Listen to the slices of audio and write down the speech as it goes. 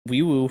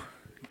Wee Woo,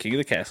 King of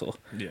the Castle.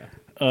 Yeah.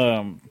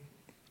 Um,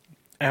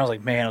 and I was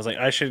like, man,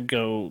 I should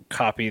go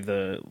copy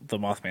the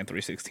Mothman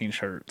 316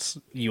 shirts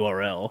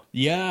URL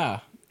Yeah.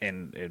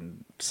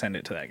 and send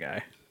it to that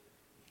guy.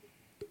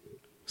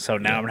 So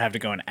now Yeah. I'm gonna have to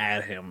go and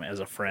add him as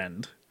a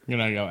friend. I'm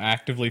gonna go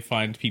actively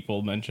find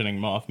people mentioning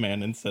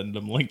Mothman and send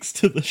them links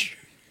to the shirt.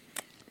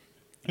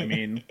 I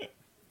mean,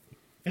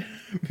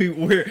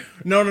 We're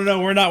no,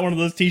 we're not one of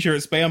those t-shirt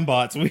spam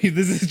bots.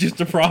 This is just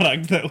a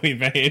product that we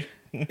made.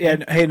 yeah,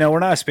 hey, no, we're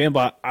not a spam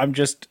bot. I'm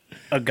just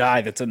a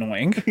guy that's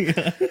annoying.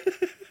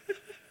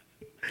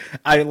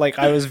 I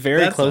was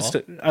very That's close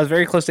all. to I was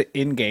very close to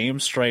in game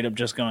straight up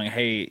just going,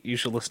 hey, you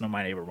should listen to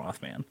My Neighbor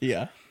Mothman.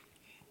 Yeah.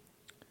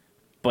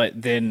 But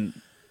then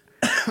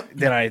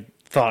I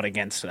thought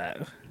against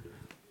that.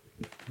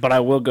 But I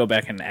will go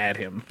back and add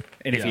him.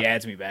 And if he Yeah.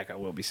 adds me back, I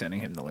will be sending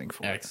him the link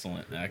for it.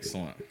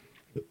 Excellent.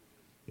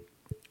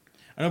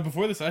 I know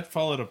before this I'd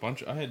followed a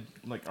bunch. I had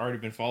already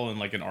been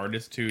following an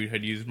artist who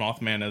had used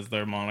Mothman as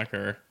their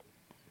moniker.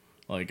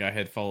 I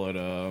had followed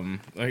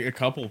a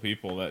couple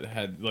people that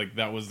had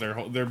that was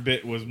their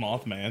bit was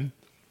Mothman.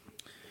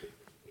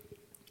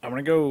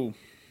 I'm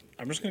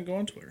just gonna go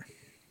on Twitter.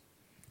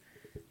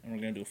 And we're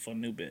gonna do a fun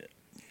new bit.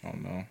 Oh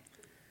no.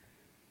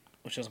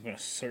 Which is I'm gonna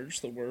search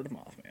the word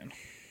Mothman.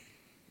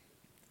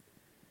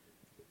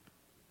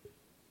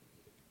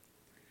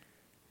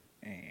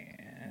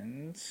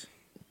 And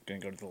I'm gonna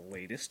go to the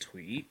latest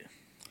tweet.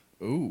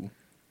 Ooh.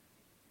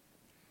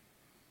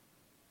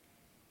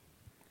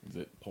 Is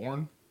it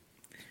porn?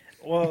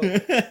 Well,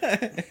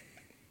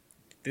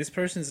 this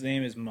person's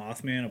name is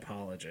Mothman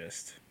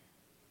Apologist.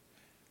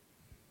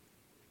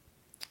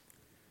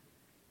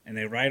 And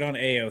they write on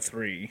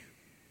AO3.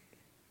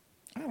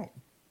 I don't.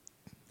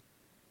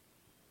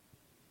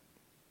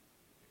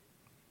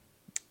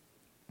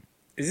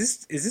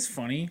 Is this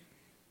funny?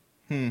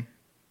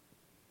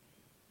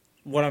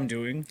 What I'm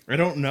doing? I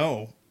don't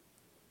know.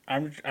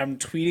 I'm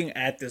tweeting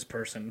at this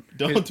person.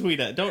 Don't tweet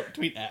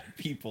at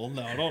people.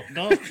 No,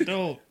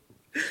 don't.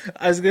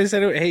 I was gonna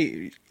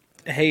say,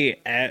 hey,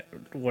 at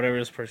whatever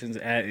this person's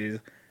at is,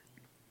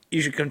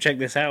 you should come check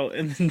this out,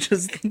 and then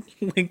just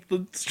link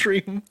the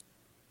stream.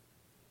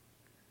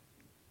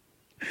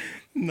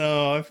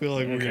 No, I feel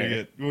like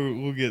Okay.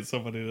 we'll get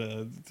somebody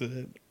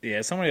to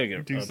Yeah, somebody will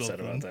get do upset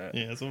something about that.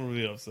 Yeah, someone will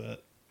be upset.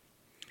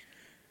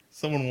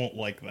 Someone won't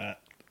like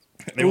that.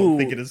 They Ooh. won't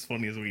think it as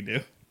funny as we do.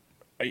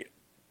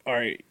 All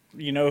right,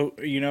 you know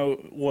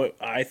what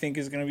I think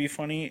is gonna be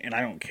funny, and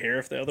I don't care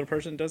if the other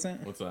person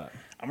doesn't. What's that?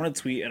 I'm gonna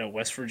tweet at a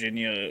West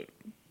Virginia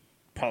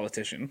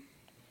politician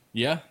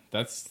Yeah,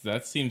 that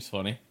seems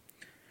funny.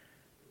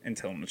 and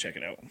tell him to check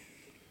it out.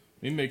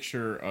 Let me make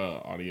sure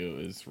audio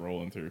is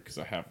rolling through because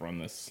I have run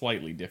this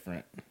slightly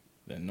different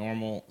than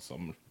normal. So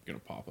I'm gonna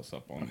pop us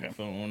up on the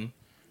phone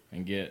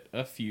and get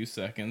a few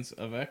seconds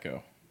of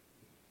echo.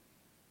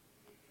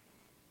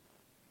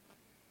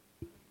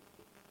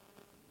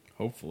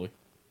 Hopefully.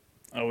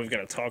 Oh, we've got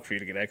to talk for you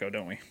to get echo,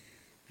 don't we?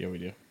 Yeah, we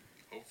do.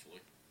 Hopefully.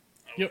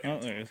 Yep. Oh,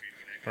 there it is.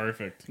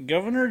 Perfect.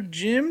 Governor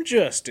Jim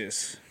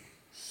Justice.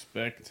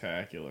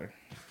 Spectacular.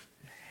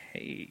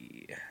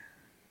 Hey.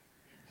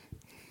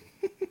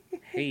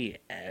 Hey,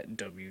 at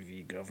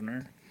WV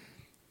Governor.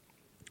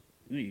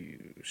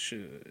 You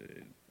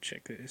should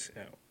check this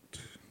out.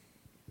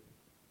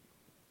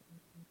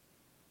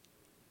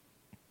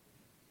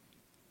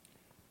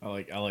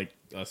 I like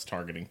us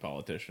targeting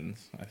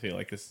politicians. I feel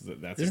like this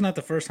is not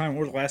the first time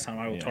or the last time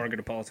I will Yeah. target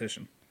a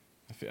politician.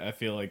 I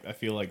feel like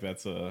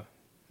that's a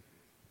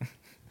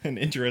an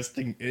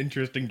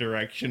interesting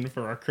direction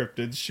for our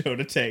cryptids show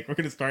to take.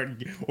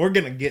 We're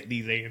gonna get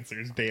these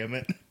answers, damn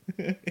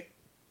it.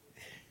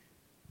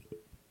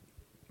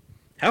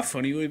 How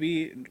funny would it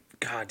be?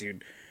 God,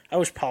 dude. I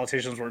wish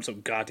politicians weren't so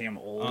goddamn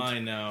old. I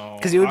know.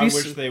 'Cause it would I be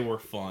wish they were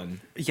fun.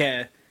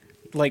 Yeah.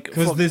 Like,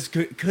 Because this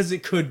could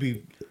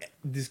be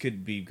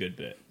a good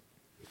bit.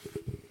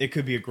 It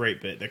could be a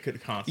great bit that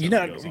could constantly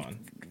goes on.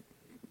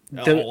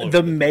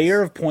 the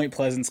mayor of Point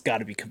Pleasant's got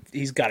to be,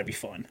 he's got to be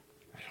fun.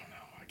 I don't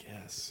know, I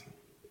guess.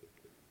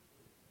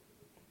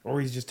 Or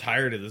he's just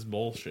tired of this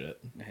bullshit.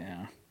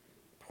 Yeah.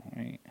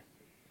 Point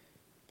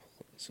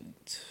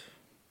Pleasant.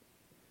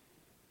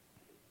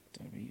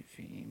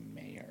 WV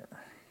mayor.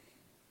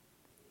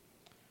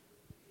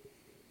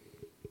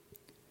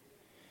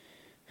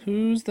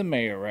 Who's the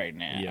mayor right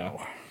now?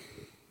 Yeah.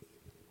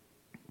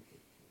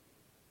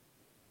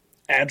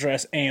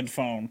 Address and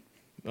phone.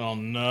 Oh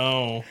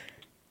no.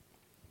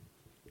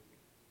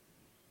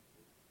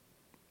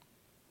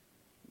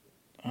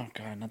 Oh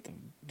god, not the.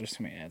 There's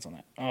too many ads on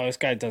that. Oh, this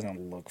guy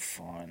doesn't look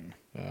fun.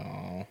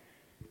 Oh.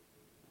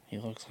 He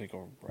looks like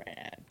a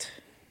rat.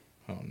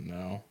 Oh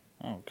no.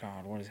 Oh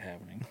god, what is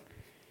happening?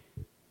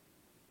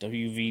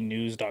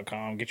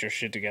 WVnews.com, get your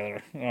shit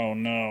together. Oh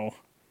no.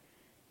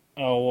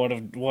 Oh,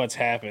 what's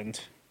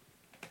happened?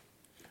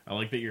 I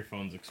like that your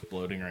phone's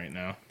exploding right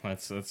now.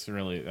 That's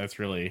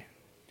really.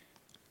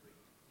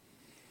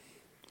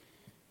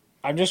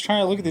 I'm just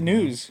trying to look at the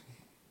news.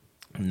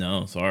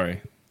 No,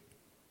 sorry.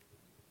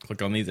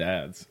 Click on these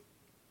ads.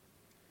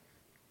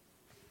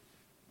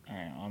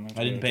 on there.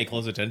 I didn't pay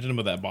close attention,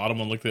 but that bottom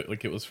one looked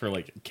like it was for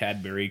like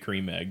Cadbury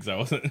cream eggs. I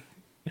wasn't.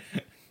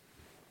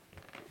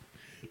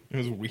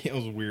 It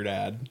was a weird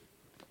ad.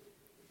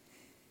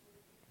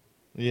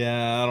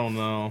 Yeah, I don't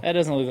know. That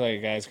doesn't look like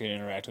a guy's gonna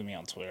interact with me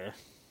on Twitter.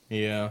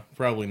 Yeah,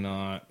 probably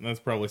not. That's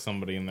probably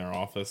somebody in their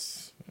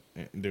office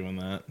doing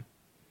that.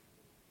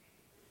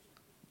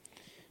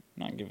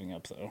 Not giving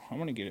up though. I'm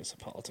gonna get us a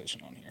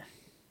politician on here.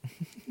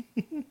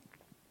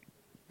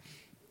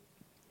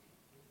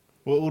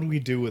 What would we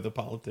do with a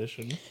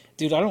politician?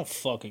 Dude, I don't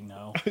fucking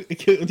know.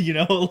 You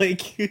know,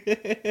 like...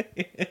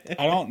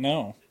 I don't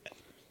know.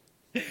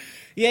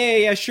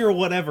 Yeah, sure,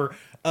 whatever.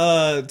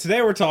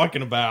 Today we're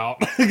talking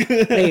about...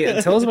 Hey,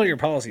 tell us about your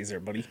policies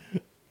there, buddy.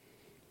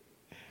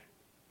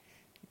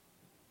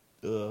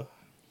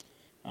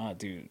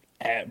 Dude,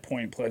 at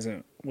Point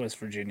Pleasant, West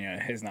Virginia,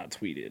 has not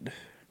tweeted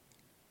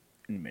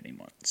in many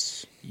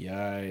months.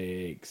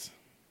 Yikes.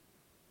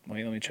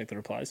 Wait, let me check the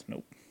replies.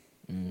 Nope.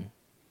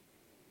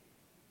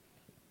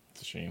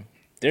 It's a shame.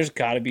 There's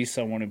got to be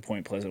someone in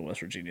Point Pleasant, West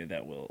Virginia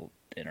that will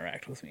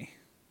interact with me.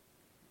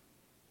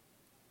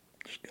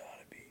 There's got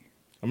to be.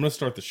 I'm going to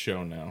start the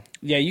show now.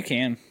 Yeah, you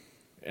can.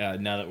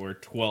 Now that we're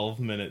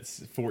 14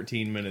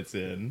 minutes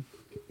in.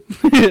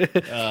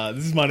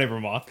 This is my neighbor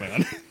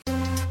Mothman.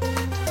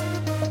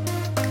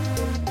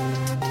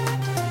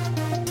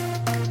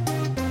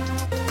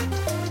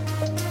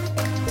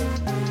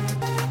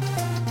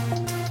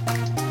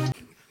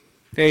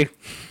 Hey,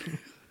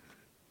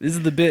 this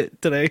is the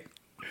bit today.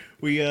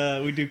 We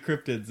do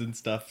cryptids and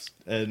stuff,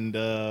 and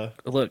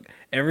Look,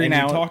 every we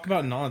now talk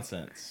about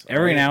nonsense.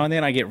 now and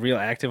then I get real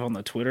active on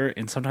the Twitter,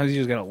 and sometimes you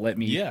just gotta let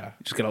me. Yeah,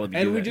 just gotta let me.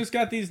 And do we that. just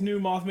got these new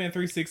Mothman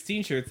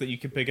 316 shirts that you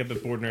can pick up at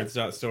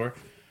BoardNerds.store.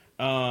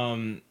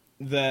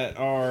 That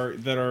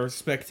are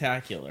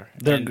spectacular.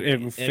 They're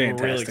and fantastic.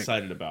 we're really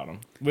excited about them.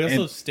 We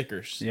also have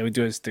stickers. Yeah, we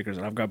do have stickers,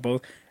 and I've got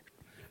both.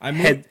 I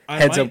Heads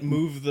might up.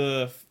 move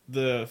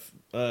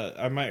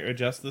I might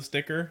adjust the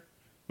sticker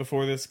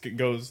before this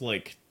goes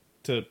like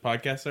to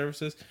podcast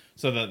services,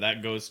 so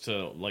that goes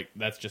to like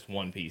that's just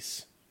one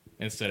piece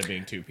instead of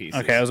being two pieces.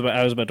 Okay, I was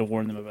about to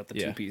warn them about the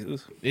two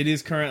pieces. It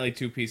is currently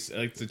two piece.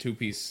 Like, it's a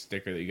 2-piece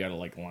sticker that you got to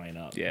like line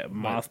up. Yeah,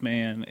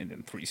 Mothman and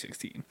then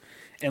 316.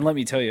 And let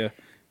me tell you,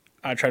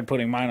 I tried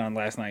putting mine on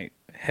last night,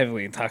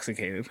 heavily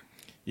intoxicated.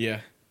 Yeah,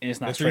 And it's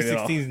not the straight at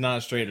all. 316 is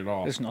not straight at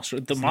all. It's not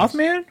straight. The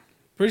Mothman,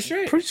 Pretty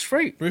straight. pretty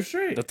straight. Pretty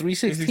straight. The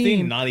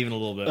 316, not even a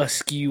little bit.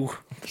 askew.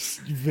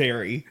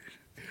 Very.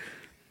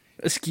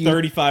 Askew.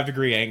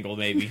 35-degree angle,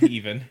 maybe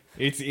even.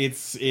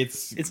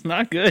 It's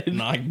not good.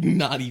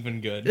 not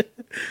even good.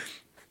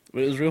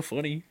 But it was real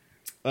funny.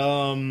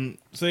 So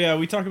yeah,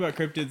 we talk about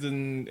cryptids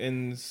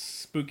and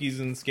spookies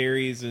and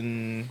scaries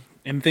and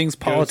things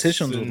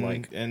politicians ghosts would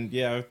like. And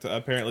yeah,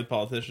 apparently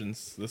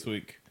politicians this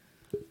week,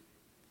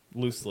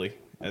 loosely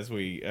as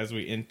we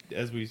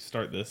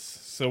start this.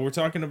 So we're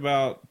talking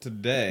about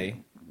today.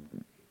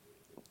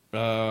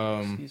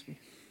 Excuse me.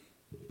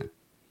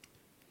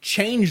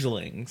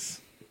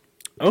 Changelings,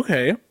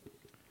 Okay.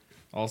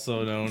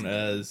 also known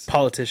as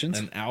Politicians.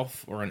 an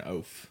ALF or an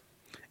OAF.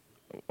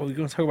 Are we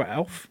going to talk about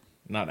ALF?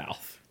 Not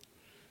ALF.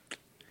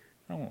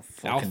 I don't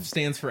ALF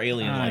stands for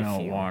alien I life don't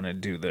form. want to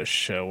do this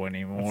show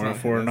anymore That's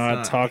if we're not-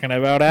 not talking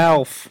about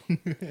ALF.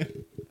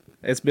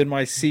 It's been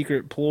my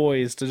secret ploy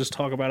is to just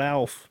talk about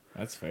ALF.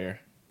 That's fair.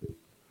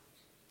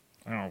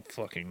 I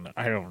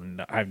don't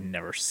know. I've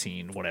never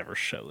seen whatever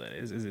show that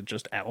is. Is it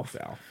just ALF?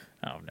 ALF.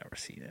 I've never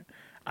seen it.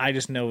 I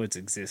just know its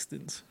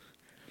existence.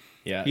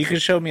 Yeah, You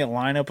could show me a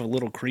lineup of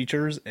little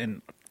creatures,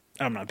 and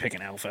I'm not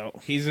picking ALF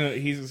out. he's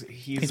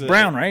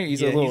brown, right?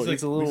 He's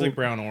like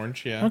brown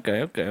orange. Yeah.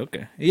 Okay.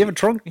 You have a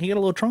trunk? He got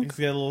a little trunk? He's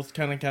got a little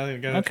kind of got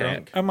a Okay.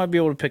 trunk. I might be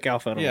able to pick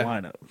ALF out of Yeah. a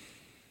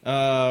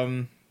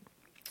lineup.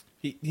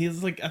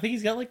 He's like, I think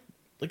he's got like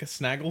a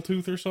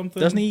snaggletooth or something.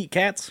 Doesn't he eat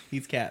cats?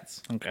 Eats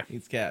cats. Okay.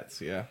 Eats cats.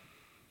 Yeah.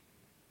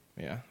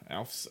 Yeah.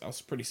 Alf's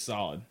pretty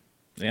solid.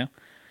 Yeah.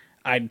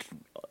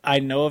 I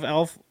know of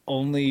ALF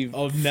only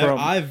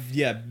I've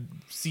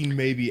seen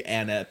maybe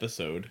an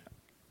episode.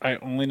 I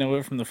only know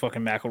it from the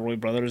fucking McElroy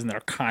brothers, and they're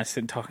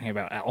constant talking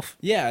about ALF.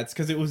 Yeah, it's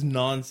because it was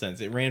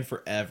nonsense. It ran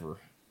forever.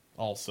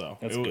 Also,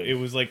 That's it, good. it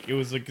was like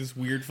this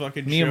weird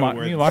fucking Me show.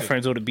 and my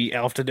friends would have beat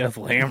ALF to death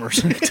with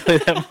hammers. I can tell you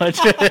that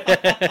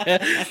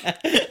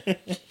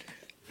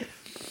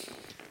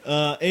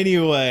much.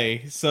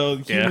 Anyway, so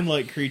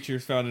human-like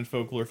creatures found in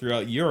folklore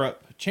throughout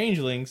Europe,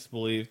 changelings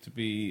believed to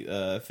be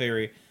a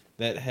fairy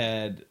that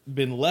had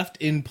been left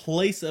in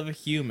place of a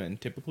human,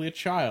 typically a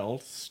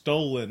child,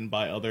 stolen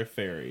by other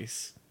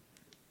fairies.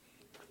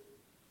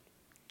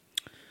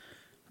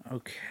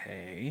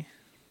 Okay.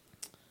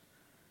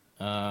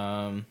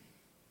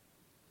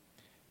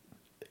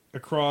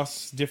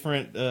 Across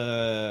different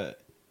here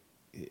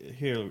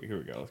we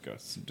go. Let's go.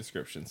 Some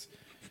descriptions.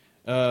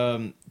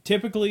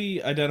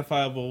 Typically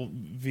identifiable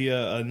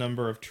via a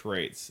number of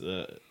traits.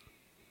 A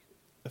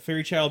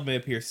fairy child may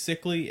appear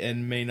sickly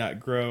and may not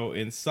grow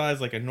in size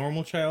like a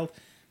normal child.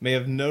 May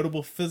have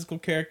notable physical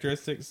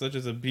characteristics such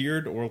as a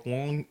beard or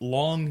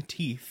long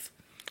teeth.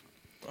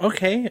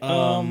 Okay.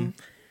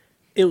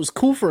 it was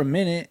cool for a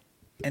minute,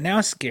 and now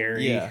it's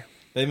scary. Yeah.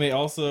 They may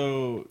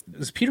also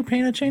Is Peter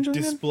Pan a changeling?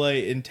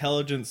 display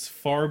intelligence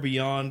far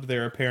beyond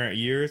their apparent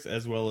years,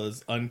 as well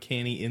as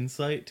uncanny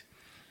insight.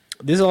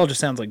 This all just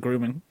sounds like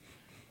grooming.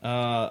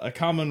 A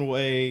common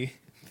way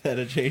that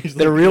a changeling...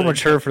 They're real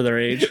mature for their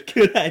age.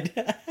 Good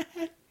idea.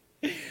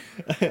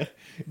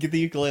 Get the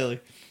ukulele.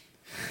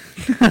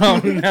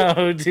 Oh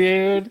no,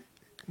 dude.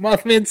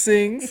 Mothman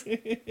sings.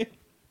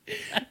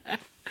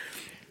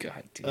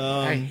 God, dude.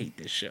 I hate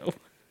this show.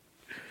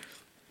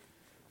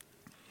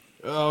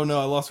 Oh no,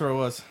 I lost where I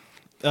was.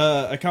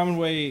 A common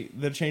way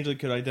that a changeling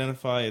could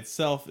identify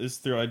itself is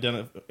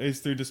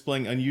through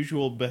displaying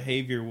unusual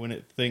behavior when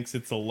it thinks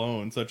it's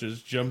alone, such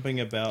as jumping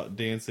about,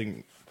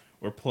 dancing,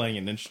 or playing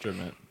an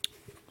instrument.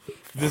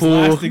 This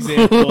last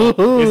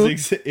example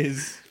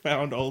is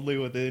found only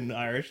within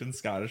Irish and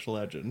Scottish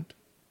legend.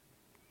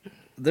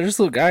 They're just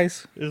little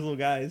guys. There's little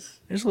guys.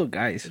 There's little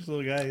guys. There's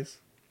little guys.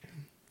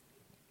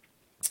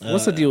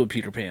 What's the deal with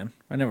Peter Pan?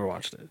 I never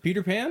watched it.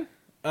 Peter Pan?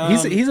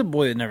 He's a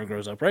boy that never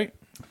grows up, right?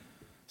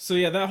 So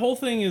yeah, that whole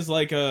thing is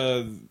like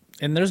a...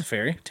 And there's a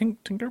fairy.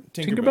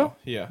 Tinkerbell?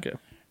 Yeah. Okay.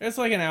 It's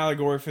like an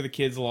allegory for the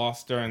kids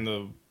lost during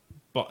the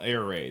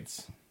air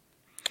raids.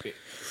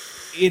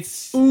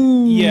 It's...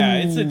 Ooh. Yeah,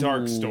 it's a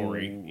dark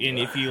story. And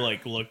if you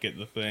like look at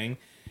the thing...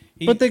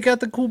 But they got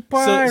the cool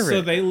pirate.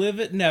 So they live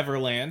at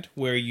Neverland,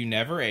 where you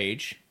never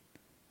age.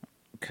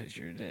 Because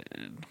you're dead.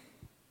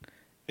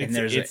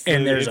 It's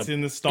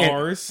in the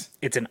stars.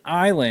 It's an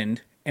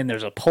island, and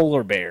there's a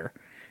polar bear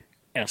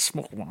and a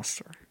smoke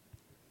monster.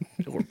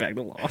 We're back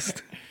to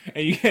Lost.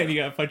 And you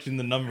gotta punch in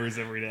the numbers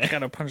every day.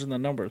 Gotta punch in the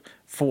numbers.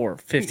 4,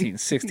 15,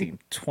 16,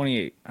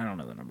 28. I don't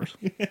know the numbers.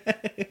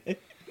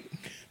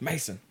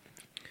 Mason.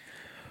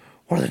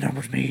 What do the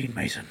numbers mean,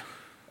 Mason?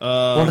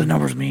 What do the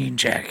numbers mean,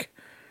 Jack?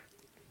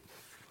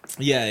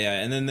 Yeah,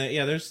 and then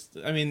there's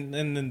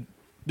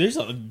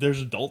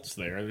adults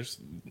there.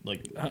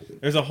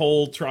 There's a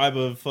whole tribe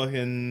of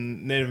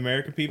fucking Native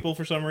American people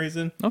for some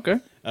reason. Okay.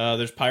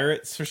 There's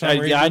pirates for some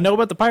reason. Yeah, I know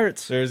about the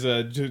pirates. There's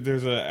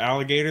a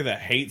alligator that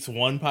hates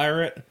one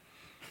pirate.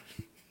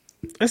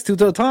 That's two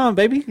to a time,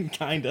 baby.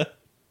 Kinda.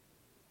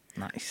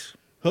 Nice.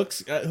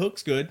 Hook's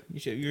good.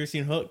 You ever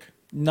seen Hook?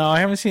 No,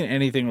 I haven't seen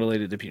anything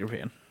related to Peter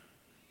Pan.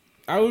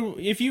 I would,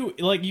 if you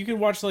like, you could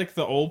watch like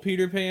the old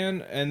Peter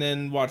Pan and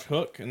then watch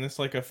Hook, and it's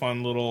like a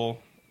fun little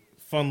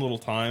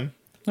time.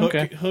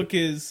 Hook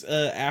is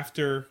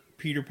after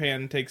Peter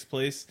Pan takes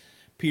place.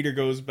 Peter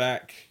goes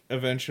back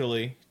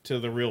eventually to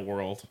the real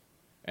world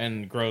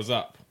and grows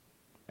up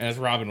as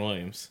Robin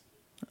Williams.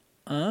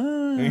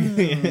 Oh,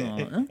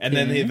 okay. And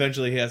then he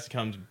has to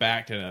come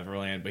back to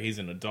Neverland, but he's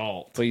an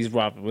adult. But he's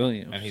Robin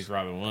Williams. And he's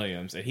Robin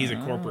Williams, and he's a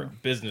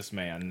corporate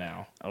businessman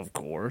now. Of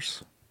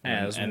course.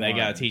 And they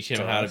gotta teach him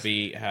how to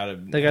be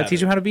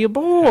teach him how to be a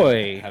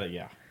boy.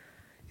 Yeah,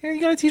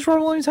 you gotta teach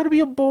Robin Williams how to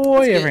be a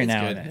boy every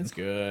now and then. It's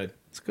good.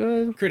 It's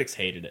good. Critics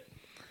hated it.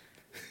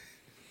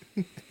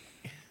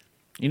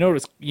 You know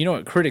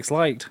what critics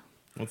liked?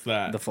 What's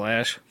that? The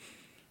Flash.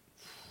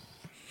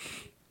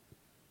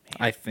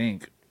 I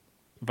think,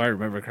 if I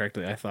remember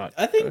correctly, I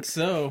think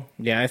so.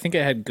 Yeah, I think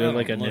it had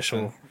good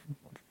initial.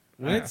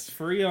 When it's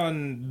free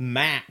on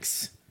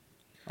Max,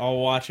 I'll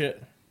watch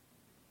it.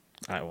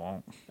 I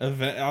won't.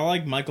 I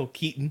like Michael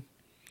Keaton.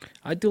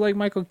 I do like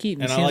Michael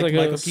Keaton. And he seems like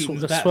Michael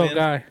Keaton's a swell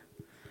guy.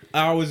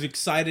 I was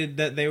excited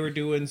that they were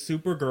doing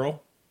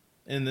Supergirl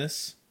in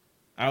this.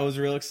 I was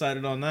real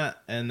excited on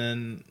that, and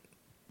then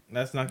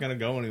that's not going to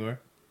go anywhere.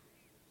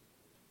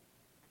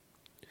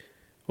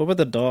 What about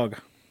the dog?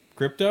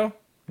 Crypto?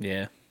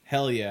 Yeah.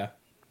 Hell yeah.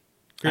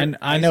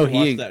 I know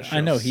he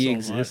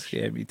exists. Much.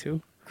 Yeah, me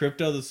too.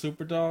 Crypto the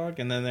super dog,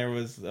 and then there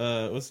was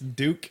what's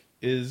Duke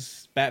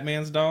is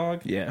Batman's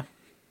dog. Yeah.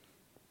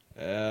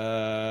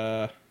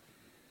 I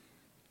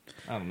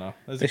don't know.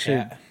 There's a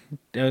cat.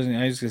 I was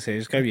gonna say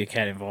there's gotta be a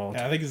cat involved.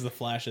 Yeah, I think it's the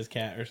Flash's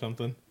cat or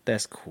something.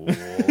 That's cool.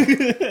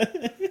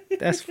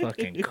 That's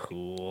fucking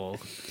cool.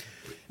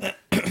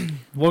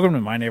 Welcome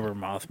to My Neighbor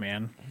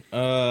Mothman.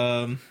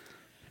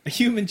 A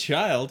human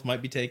child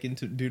might be taken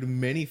due to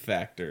many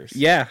factors.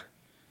 Yeah.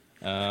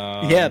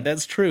 Yeah,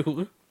 that's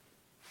true.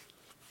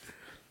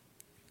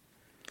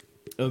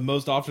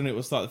 Most often it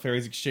was thought the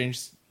fairies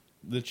exchanged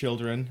the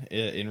children.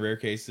 In rare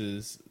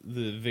cases,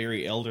 the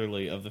very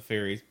elderly of the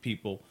fairy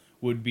people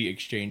would be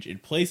exchanged in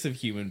place of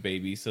human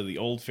babies, so the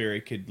old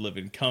fairy could live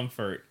in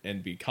comfort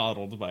and be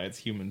coddled by its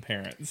human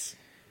parents.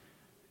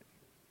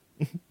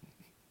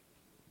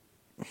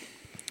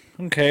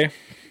 Okay.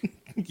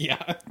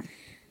 Yeah.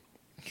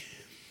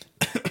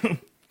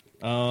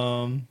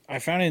 I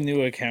found a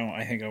new account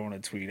I think I want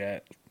to tweet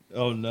at.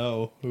 Oh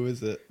no, who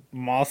is it?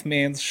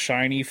 Mothman's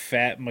shiny,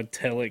 fat,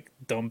 metallic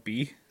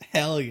dumpy.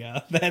 Hell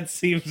yeah, that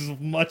seems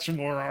much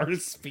more our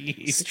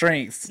speed.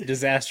 Strengths,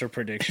 disaster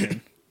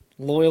prediction.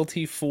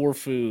 Loyalty for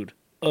food.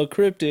 A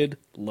cryptid,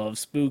 love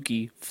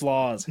spooky.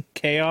 Flaws,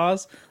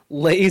 chaos,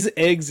 lays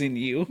eggs in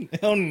you.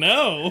 Oh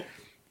no.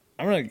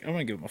 I'm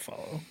gonna give him a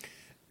follow.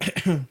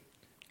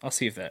 I'll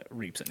see if that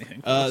reaps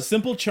anything.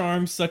 Simple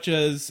charms such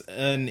as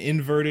an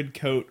inverted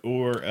coat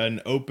or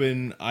an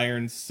open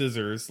iron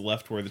scissors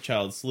left where the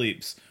child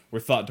sleeps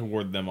were thought to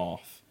ward them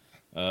off.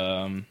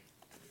 Other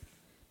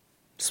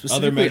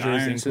measures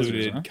iron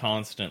included scissors, huh?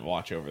 constant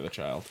watch over the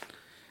child.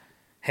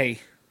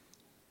 Hey,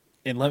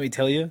 and let me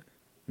tell you,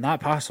 not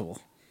possible.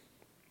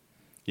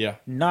 Yeah.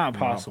 Not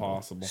possible. Not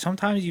possible.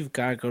 Sometimes you've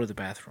got to go to the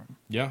bathroom.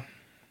 Yeah.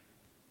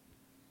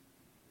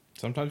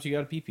 Sometimes you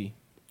gotta pee-pee.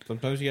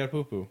 Sometimes you gotta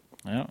poo-poo.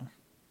 Yeah.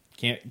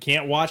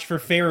 Can't watch for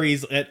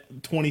fairies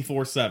at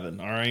 24/7,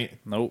 alright?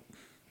 Nope.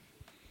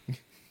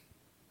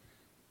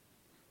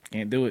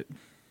 Can't do it.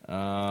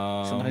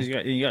 Sometimes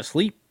you got to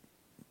sleep.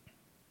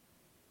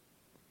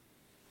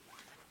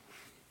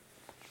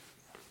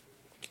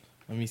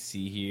 Let me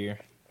see here.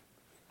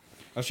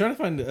 I was trying to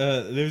find.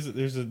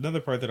 There's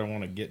another part that I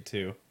want to get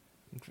to.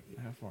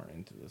 How far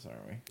into this are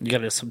we? You got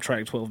to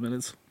subtract 12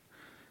 minutes.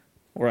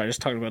 Or I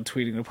just talked about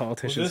tweeting to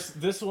politicians.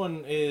 Well, this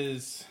one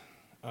is.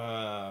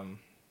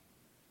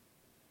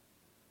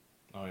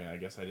 Oh yeah, I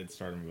guess I did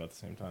start them about the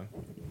same time.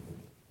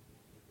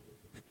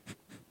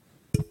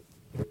 I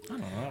don't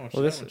know.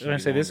 Well, this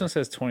one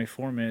says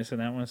 24 minutes,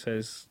 and that one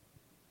says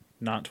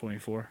not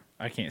 24.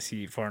 I can't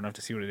see far enough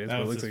to see what it is. That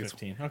but it was looks like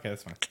 15. Okay,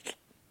 that's fine.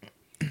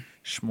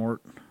 Schmort.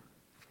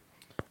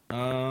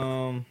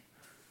 All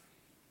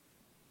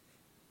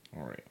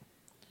right.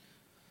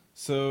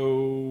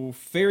 So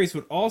fairies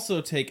would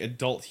also take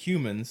adult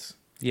humans,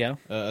 Yeah.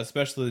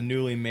 especially the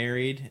newly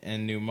married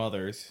and new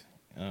mothers.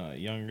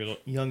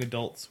 Young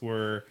adults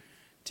were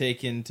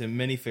taken to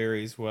many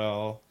fairies,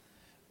 while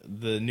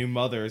the new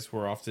mothers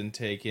were often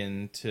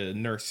taken to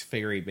nurse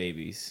fairy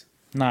babies.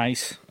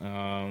 Nice.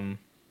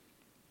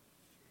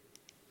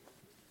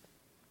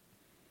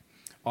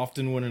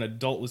 Often when an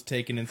adult was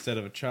taken instead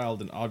of a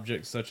child, an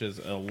object such as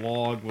a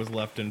log was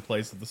left in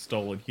place of the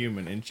stolen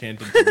human,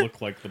 enchanted to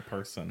look like the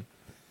person.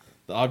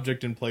 The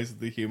object in place of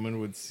the human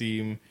would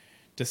seem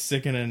to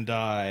sicken and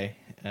die,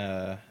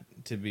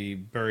 to be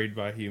buried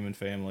by human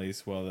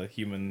families while the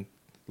human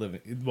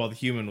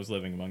was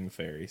living among the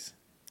fairies.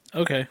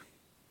 Okay.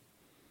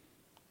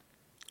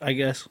 I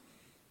guess.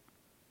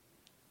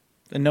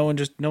 And no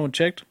one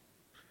checked?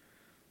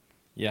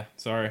 Yeah,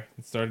 sorry.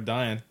 It started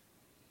dying.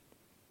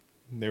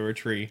 They were a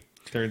tree.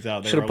 Turns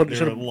out they were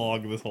a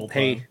log this whole time.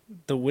 Hey,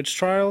 the witch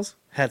trials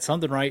had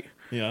something right.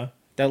 Yeah.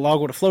 That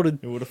log would have floated.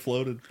 It would have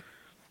floated.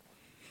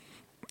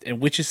 And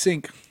witches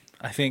sink,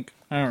 I think.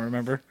 I don't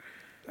remember.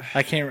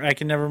 I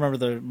can never remember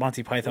the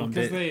Monty Python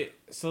bit. They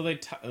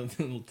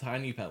little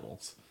tiny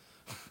pebbles.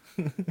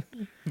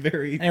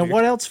 Very. And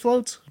what else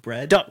floats?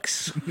 Bread.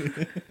 Ducks.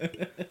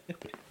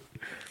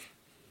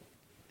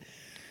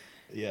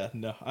 Yeah,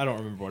 no, I don't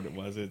remember what it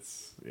was.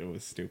 It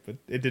was stupid.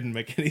 It didn't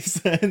make any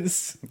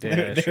sense.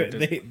 Yeah,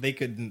 they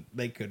couldn't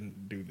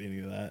do any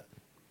of that.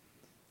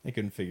 They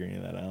couldn't figure any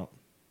of that out.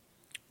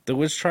 The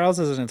witch trials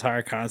as an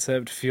entire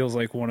concept feels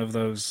like one of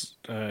those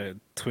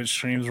Twitch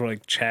streams where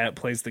like chat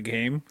plays the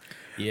game.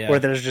 Yeah. Where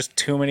there's just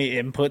too many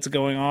inputs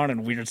going on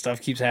and weird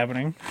stuff keeps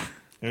happening.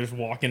 They're just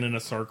walking in a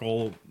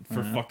circle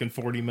for fucking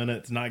 40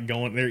 minutes, not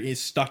going. He's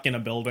stuck in a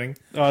building.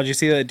 Oh, did you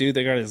see that dude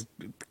that got his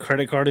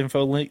credit card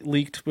info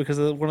leaked because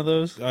of one of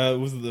those?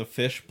 Was it the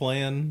fish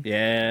plan?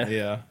 Yeah.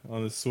 Yeah,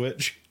 on the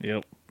Switch.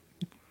 Yep.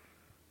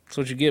 That's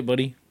what you get,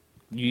 buddy.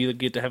 You either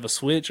get to have a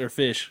Switch or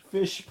fish.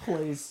 Fish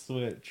plays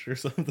Switch or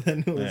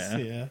something.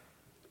 Yeah.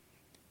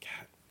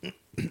 God.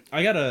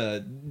 I got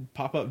a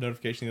pop-up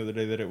notification the other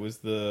day that it was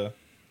the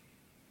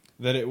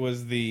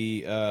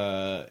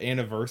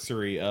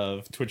anniversary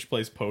of Twitch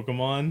Plays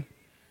Pokemon,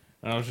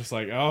 and I was just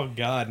like, oh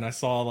god! And I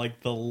saw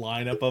like the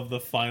lineup of the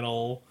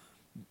final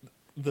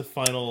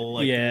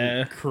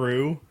like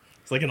crew.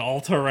 It's like an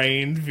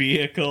all-terrain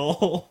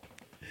vehicle.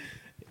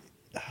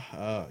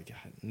 Oh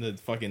god, and the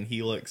fucking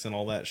Helix and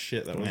all that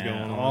shit that was going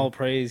on. All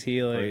praise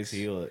Helix. Praise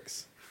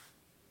Helix.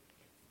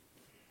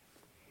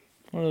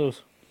 What are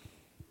those?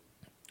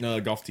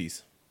 Golf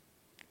tees.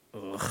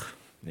 Ugh.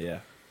 Yeah.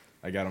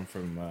 I got them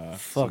from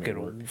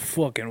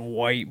fucking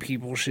white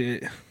people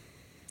shit.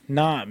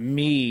 Not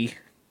me.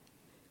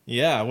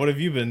 Yeah, what have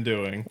you been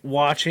doing?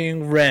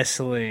 Watching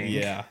wrestling.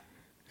 Yeah.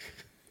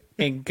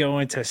 And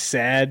going to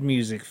sad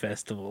music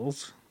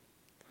festivals.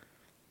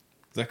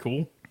 Is that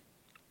cool?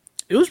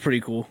 It was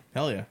pretty cool.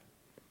 Hell yeah.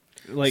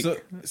 Like,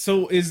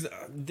 so is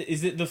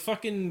it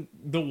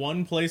the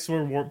one place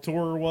where Warped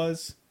Tour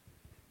was?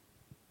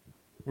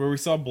 Where we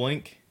saw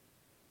Blink?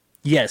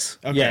 Yes.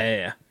 Okay.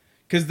 Yeah.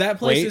 Because that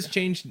place has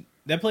changed.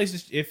 That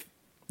place is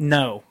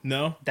No.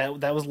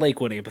 That was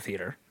Lakewood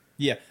Amphitheater.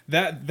 Yeah,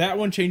 that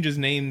one changes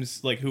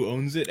names, like who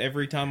owns it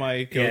every time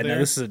I go there. No,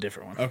 this is a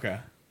different one. Okay.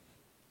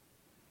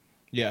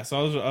 Yeah, so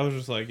I was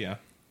just like, yeah.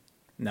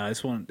 No,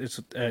 this one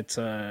it's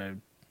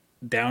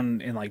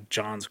down in like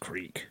Johns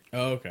Creek.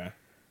 Oh, okay.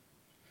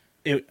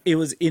 It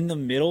was in the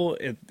middle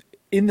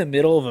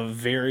of a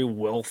very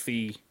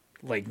wealthy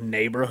like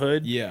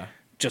neighborhood. Yeah.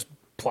 Just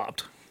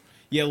plopped.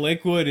 Yeah,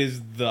 Lakewood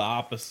is the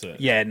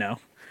opposite. Yeah, no.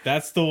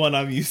 That's the one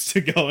I'm used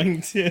to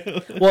going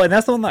to. Well, and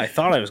that's the one that I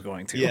thought I was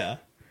going to. Yeah.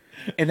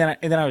 And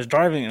then I was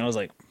driving and I was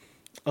like,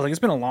 I was like, it's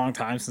been a long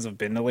time since I've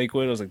been to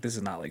Lakewood. I was like, this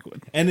is not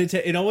Lakewood. And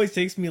it always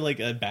takes me like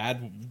a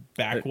bad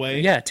back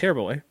way. Yeah,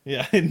 terrible way.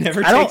 Yeah, it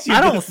never I takes don't you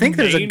I the don't think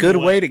there's a main good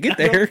way to get I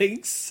there. don't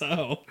think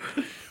so.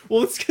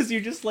 Well, it's because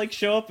you just like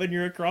show up and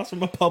you're across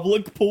from a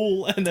public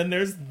pool, and then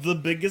there's the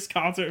biggest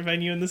concert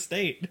venue in the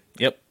state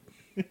Yep.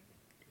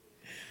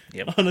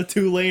 Yep. on a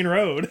 2-lane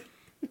road.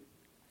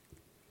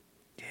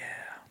 Yeah.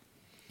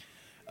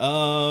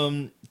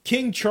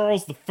 King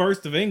Charles the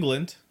First of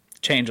England,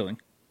 Changeling.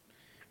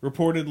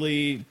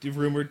 reportedly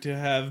rumored to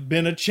have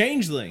been a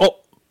changeling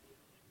Oh.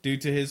 due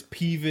to his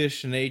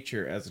peevish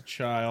nature as a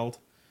child.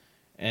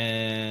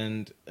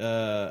 And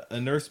a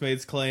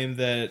nursemaid's claim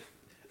that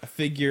a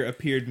figure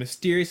appeared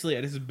mysteriously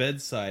at his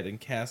bedside and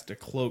cast a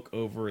cloak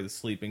over the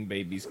sleeping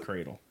baby's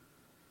cradle.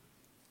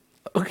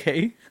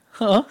 Okay.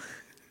 Huh?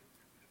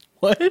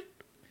 What?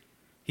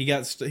 He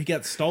got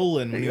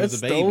stolen when he was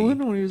a baby.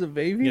 Stolen when he was a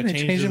baby? He and got they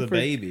changed changed as him a for...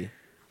 baby.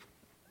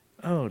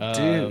 Oh,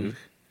 dude.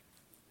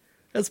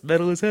 That's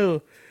metal as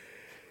hell.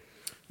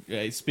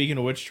 Yeah, speaking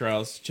of witch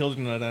trials,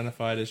 children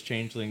identified as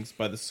changelings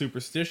by the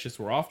superstitious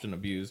were often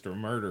abused or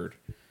murdered.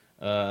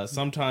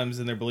 Sometimes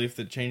in their belief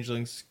that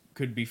changelings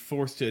could be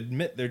forced to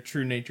admit their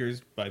true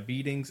natures by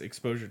beatings,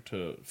 exposure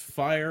to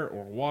fire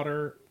or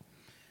water,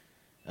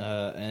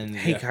 and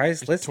Hey,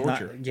 guys, let's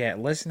torture.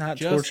 let's not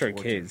Just torture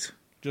torture. kids.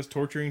 Just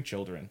torturing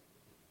children.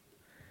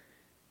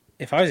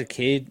 If I was a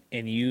kid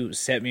and you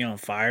set me on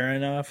fire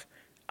enough,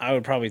 I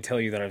would probably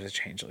tell you that I was a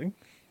changeling.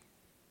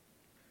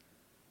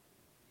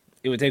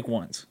 It would take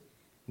once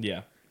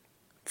Yeah.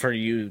 for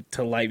you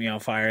to light me on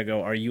fire and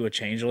go, are you a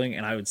changeling?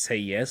 And I would say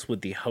yes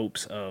with the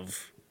hopes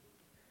of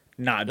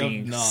not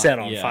being set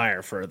on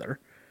fire further.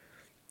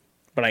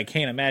 But I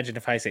can't imagine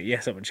if I say,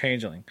 yes, I'm a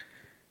changeling.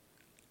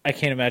 I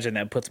can't imagine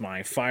that puts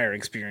my fire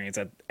experience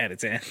at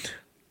its end.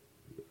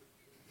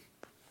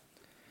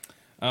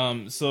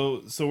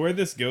 So where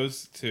this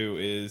goes to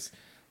is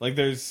like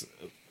there's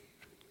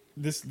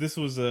this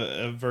was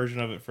a version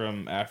of it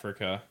from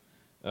Africa.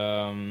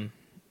 The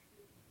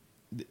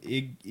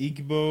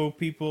Igbo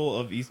people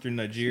of eastern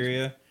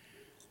Nigeria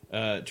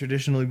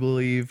traditionally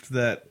believed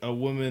that a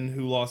woman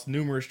who lost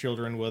numerous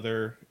children,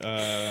 whether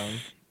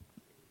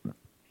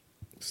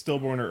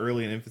stillborn or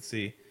early in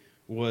infancy,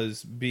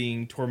 was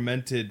being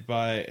tormented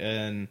by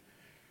an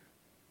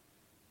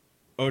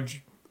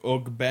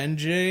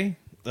Ogbanje,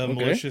 a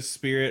malicious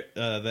spirit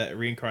that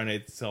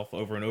reincarnates itself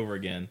over and over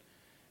again.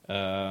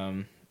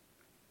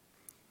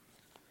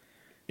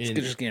 It's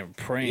just getting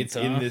pranked. It's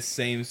in this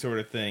same sort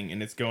of thing,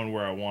 and it's going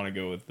where I want to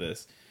go with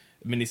this.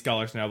 Many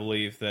scholars now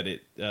believe that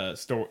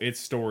its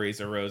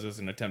stories arose as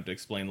an attempt to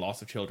explain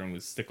loss of children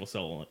with sickle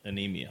cell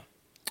anemia.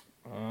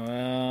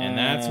 And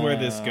that's where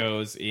this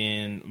goes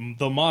in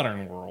the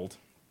modern world.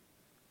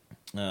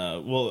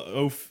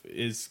 Oaf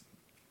is...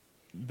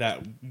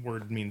 that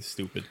word means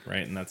stupid,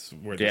 right? And that's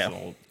where this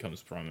all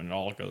comes from. And it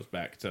all goes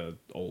back to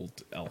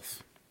old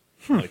elf.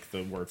 Like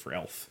the word for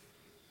elf.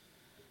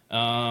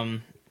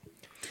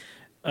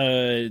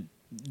 Do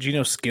you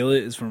know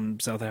Skillet is from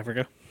South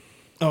Africa?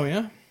 Oh,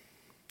 yeah?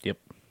 Yep.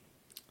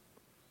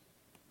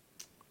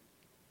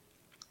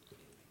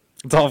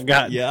 That's all I've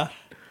got. Yeah.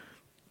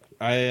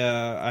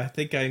 I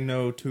think I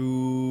know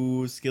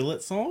 2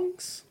 Skillet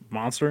songs.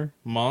 Monster?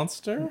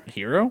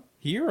 Hero?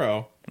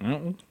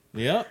 Mm-mm.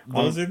 Yeah,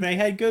 they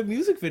had good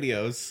music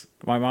videos.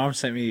 My mom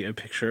sent me a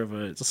picture of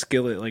a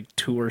Skillet like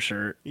tour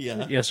shirt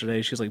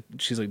yesterday. She's like,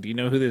 do you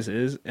know who this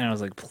is? And I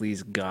was like,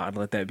 please God,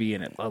 let that be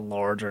in a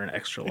large or an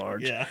extra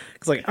large. Yeah,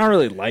 because like I don't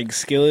really like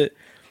Skillet.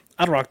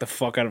 I'd rock the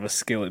fuck out of a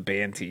Skillet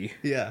band tee.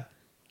 Yeah,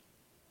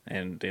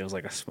 and it was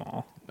like a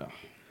small. Oh,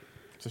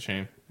 it's a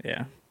shame.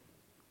 Yeah,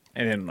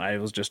 and then I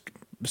was just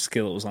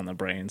Skillet was on the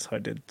brain, so I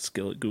did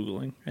Skillet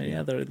googling. And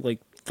yeah, they're like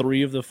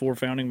 3 of the 4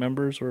 founding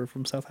members were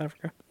from South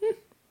Africa.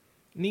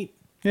 Neat.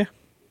 Yeah.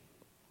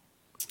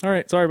 All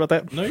right. Sorry about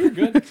that. No, you're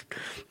good.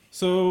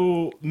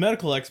 So,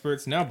 medical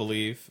experts now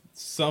believe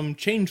some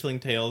changeling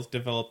tales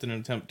developed in an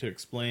attempt to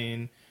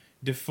explain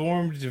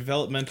deformed,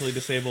 developmentally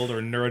disabled,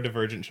 or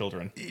neurodivergent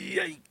children.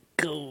 Yikes.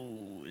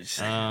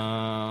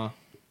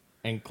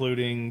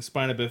 Including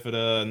spina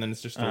bifida, and then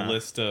it's just a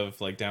list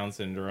of like Down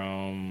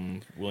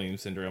syndrome,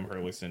 Williams syndrome,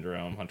 Hurley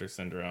syndrome, Hunter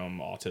syndrome,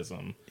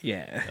 autism,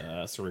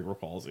 cerebral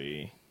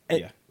palsy.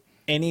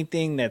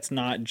 Anything that's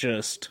not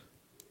just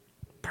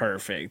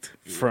perfect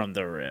from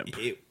the rip.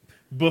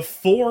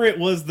 Before it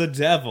was the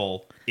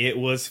devil, it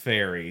was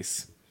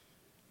fairies.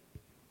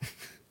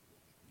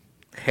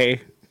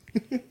 Hey.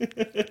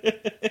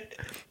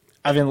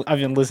 I've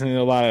been listening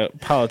to a lot of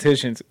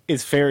politicians.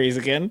 It's fairies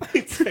again.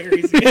 It's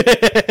fairies again.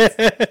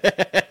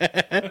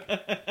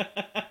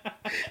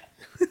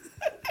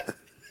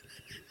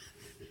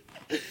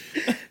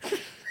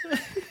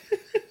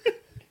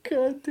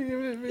 God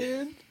damn it,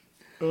 man.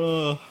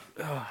 Oh.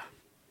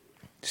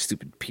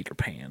 Stupid Peter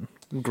Pan.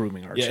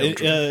 grooming our children.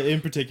 children.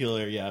 In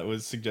particular, it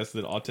was suggested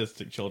that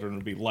autistic children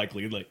would be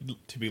likely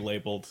to be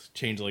labeled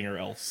changeling or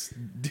else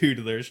due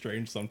to their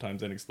strange,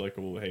 sometimes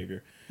inexplicable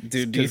behavior.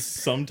 Dude, because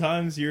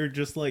sometimes you're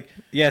just like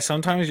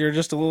sometimes you're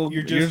just a little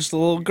you're just a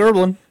little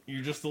goblin.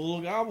 You're just a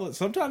little goblin.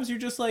 Sometimes you're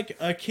just like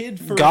a kid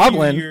for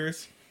goblin. A few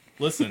years.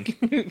 Listen,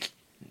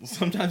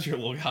 sometimes you're a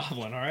little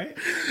goblin. All right,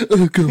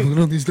 goblin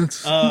on these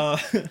nuts.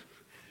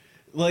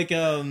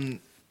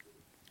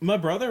 My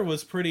brother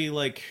was pretty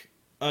like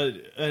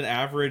an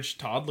average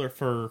toddler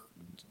for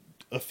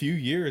a few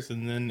years,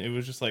 and then it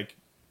was just like,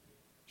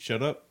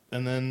 shut up.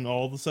 And then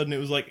all of a sudden, it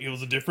was like it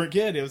was a different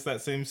kid. It was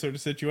that same sort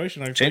of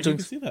situation. I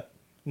Changelings. You can see that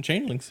in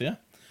Changelings,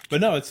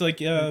 but no, it's like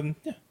Levi.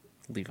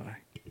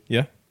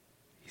 Yeah,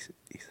 he's a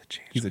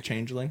changeling. He's a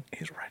changeling.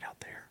 He's right out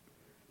there.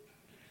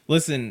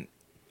 Listen,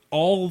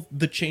 all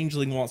the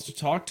changeling wants to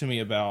talk to me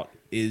about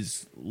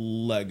is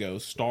Lego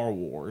Star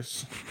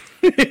Wars.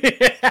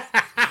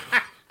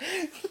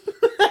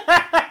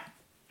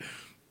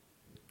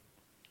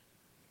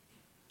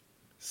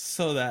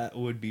 So that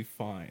would be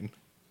fine.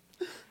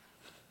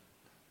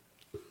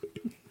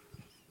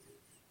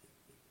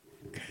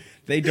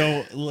 They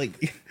don't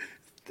like.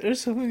 There's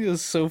something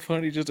that's so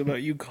funny just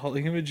about you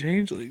calling him a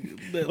changeling.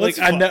 Like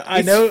I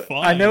know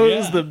it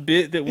was the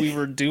bit that we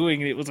were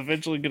doing, and it was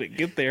eventually going to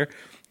get there.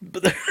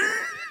 But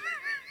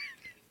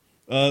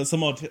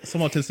some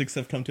autistics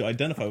have come to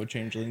identify with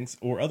changelings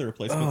or other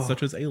replacements,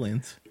 such as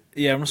aliens.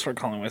 Yeah, I'm gonna start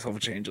calling myself a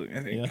changeling.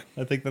 I think. Yeah,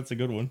 I think that's a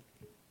good one.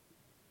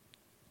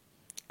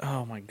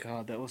 Oh my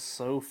god, that was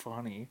so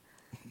funny.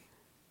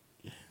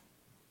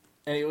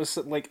 And it was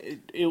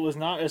like it was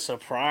not a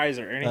surprise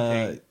or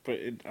anything, but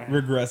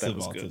regressive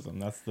autism.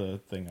 Good. That's the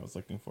thing I was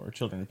looking for.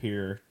 Children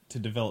appear to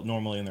develop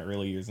normally in their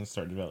early years and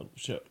start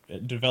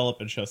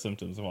develop and show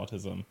symptoms of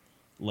autism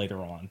later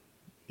on.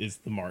 Is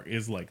the mark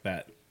is like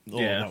that?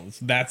 Yeah,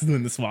 that's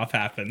when the swap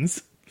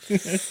happens.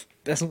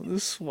 That's when the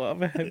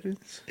swap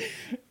happens.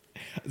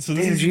 So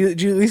did you at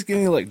least give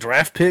me like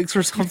draft picks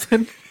or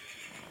something?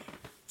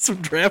 Some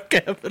draft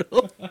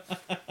capital. God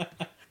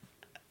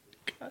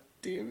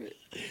damn it.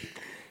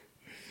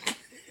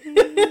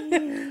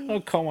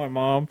 I'll call my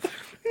mom.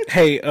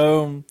 Hey,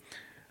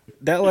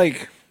 that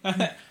like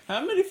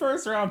how many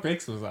first round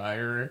picks was I?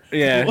 Or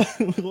yeah,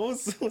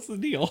 what's the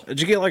deal? Did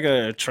you get like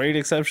a trade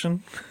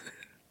exception?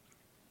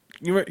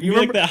 You remember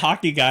like that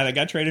hockey guy that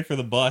got traded for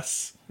the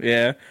bus?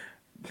 Yeah.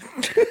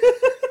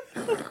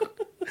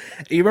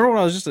 You remember when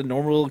I was just a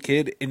normal little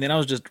kid, and then I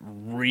was just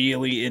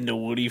really into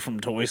Woody from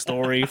Toy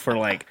Story for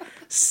like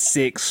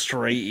 6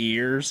 straight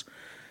years?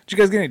 Did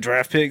you guys get any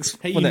draft picks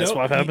when that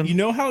swap happened? You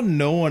know how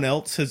no one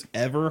else has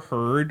ever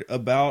heard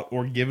about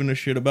or given a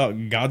shit about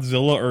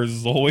Godzilla or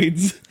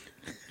Zoids?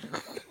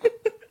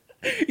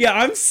 Yeah,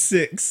 I'm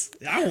 6.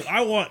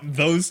 I want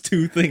those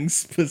two things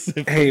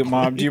specifically. Hey,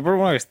 Mom, do you remember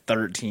when I was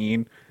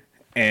 13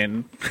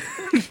 and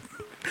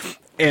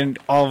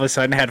all of a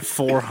sudden had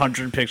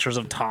 400 pictures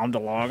of Tom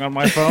DeLonge on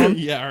my phone?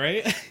 Yeah,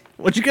 right?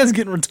 What'd you guys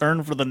get in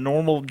return for the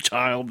normal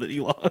child that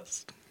you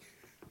lost?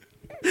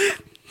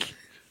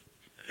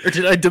 Or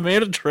did I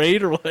demand a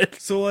trade or what?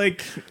 So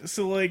like,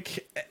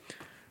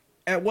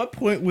 at what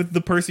point with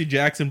the Percy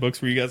Jackson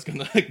books were you guys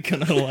gonna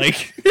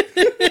like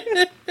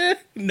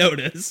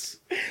notice?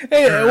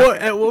 Hey,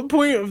 at what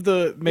point of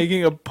the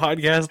making a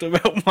podcast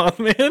about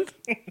Mothman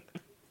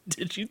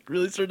did you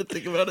really start to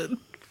think about it?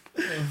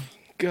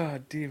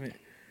 God damn it!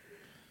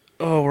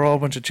 Oh, we're all a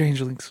bunch of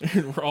changelings.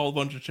 We're all a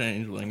bunch of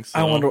changelings. So.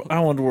 I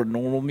wonder what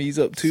normal me's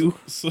up to.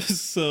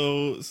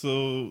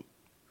 So.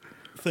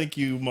 Thank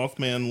you,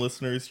 Mothman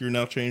listeners. You're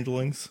now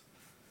changelings.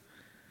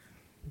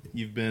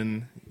 You've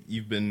been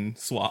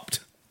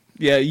swapped.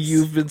 Yeah,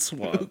 you've been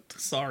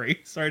swapped.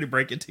 Sorry to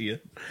break it to you.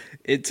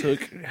 It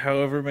took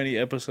however many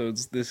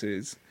episodes this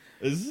is.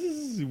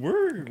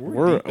 We're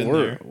deep in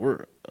there.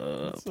 We're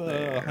up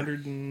there.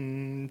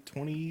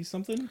 120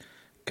 something.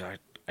 God,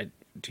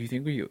 do you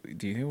think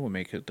we'll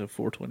make it to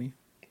 420?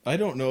 I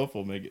don't know if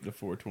we'll make it to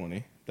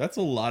 420. That's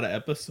a lot of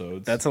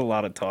episodes. That's a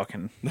lot of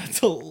talking.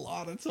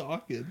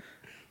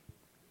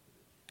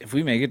 If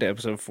we make it to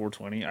episode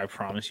 420, I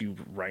promise you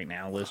right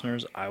now,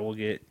 listeners, I will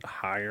get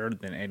higher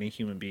than any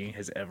human being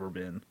has ever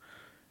been.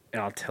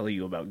 And I'll tell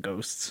you about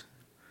ghosts.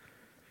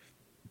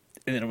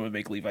 And then I'm going to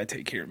make Levi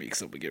take care of me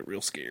because I'm going to get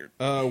real scared.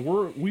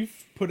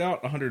 We've put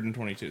out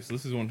 122, so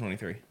this is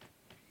 123.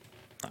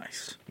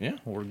 Nice. Yeah.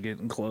 We're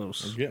getting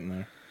close. We're getting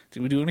there.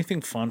 Did we do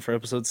anything fun for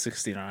episode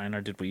 69, or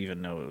did we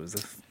even know it was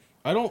this?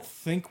 I don't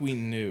think we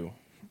knew.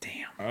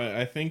 Damn.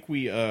 I think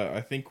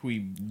we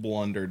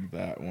blundered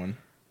that one.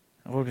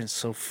 That would have been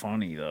so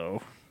funny,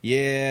 though.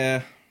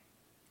 Yeah.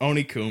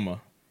 Onikuma.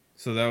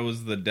 So that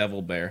was the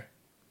devil bear.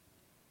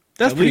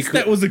 At least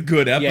cool. That was a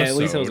good episode. Yeah, at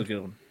least that was a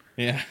good one.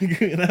 Yeah.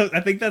 I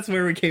think that's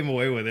where we came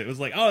away with it. It was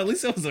like, oh, at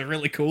least that was a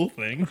really cool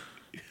thing.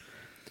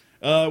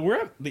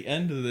 We're at the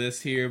end of this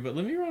here, but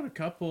let me run a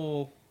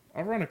couple...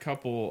 I'll run a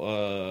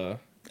couple...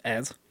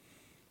 ads?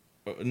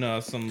 No,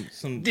 some...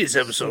 This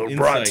episode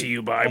brought to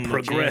you by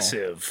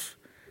Progressive.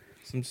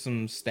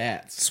 Some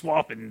stats.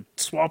 Swap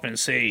and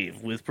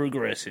save with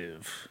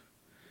Progressive.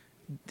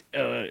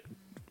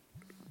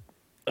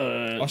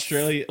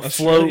 Australia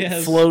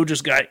Flo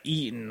just got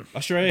eaten.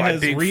 Australia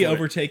has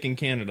overtaken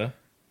Canada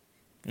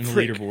in the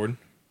leaderboard.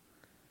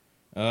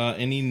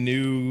 Any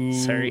new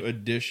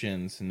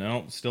additions?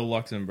 No, still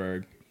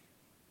Luxembourg.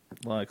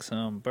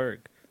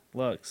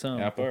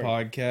 Apple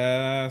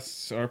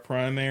Podcasts are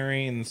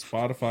primary, and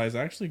Spotify has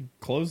actually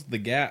closed the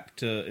gap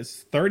to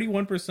it's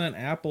 31%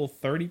 Apple,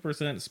 30%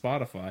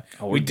 Spotify.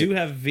 We do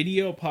have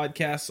video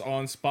podcasts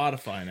on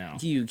Spotify now.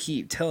 You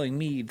keep telling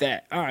me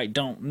that I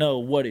don't know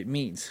what it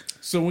means.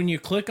 So when you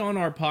click on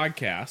our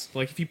podcast,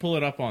 like if you pull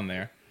it up on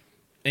there,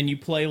 and you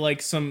play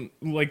like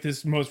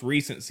this most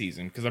recent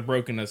season, because I've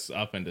broken this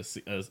up into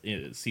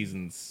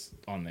seasons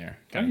on there.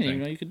 I didn't even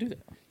know you could do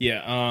that.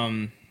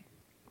 Yeah.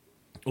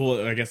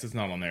 Well, I guess it's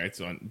not on there. It's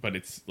on, but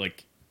it's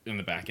like in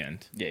the back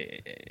end.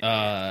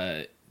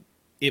 Yeah.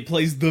 It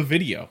plays the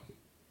video.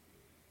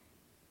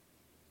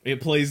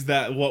 It plays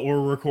what we're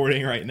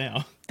recording right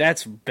now.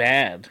 That's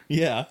bad.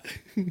 Yeah.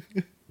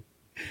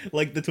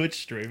 Like the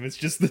Twitch stream. It's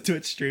just the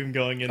Twitch stream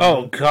going in.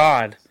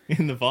 God.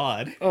 In the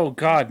VOD. Oh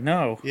God,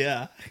 no.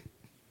 Yeah.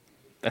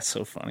 That's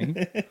so funny.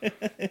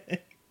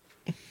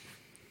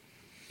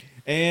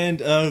 And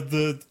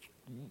the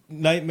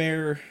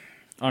Nightmare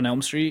on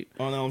Elm Street.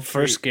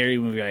 First scary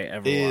movie I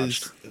ever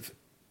watched.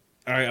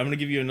 All right, I'm gonna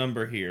give you a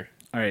number here.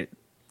 All right,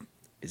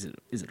 is it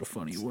a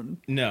funny one?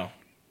 No,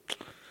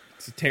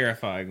 it's a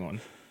terrifying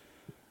one.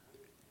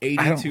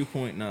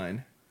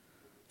 82.9.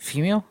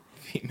 Female.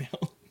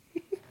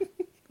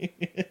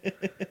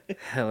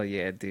 Hell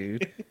yeah,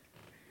 dude.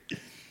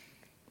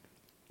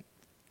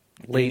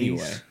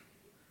 Ladies.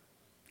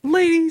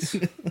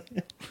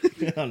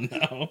 Oh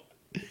no.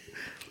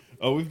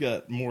 Oh, we've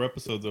got more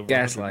episodes over.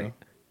 Gaslight.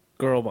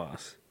 Girl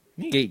Boss.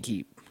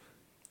 Gatekeep.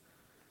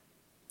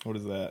 What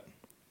is that?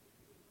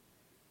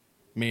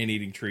 Man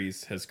Eating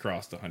Trees has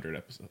crossed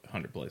 100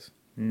 plays.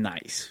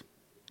 Nice.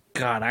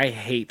 God, I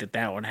hate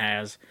that one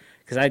has,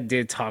 because I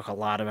did talk a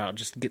lot about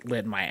just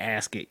letting my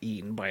ass get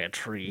eaten by a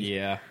tree.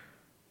 Yeah.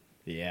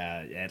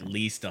 Yeah, at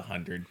least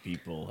 100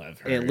 people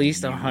have heard. At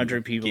least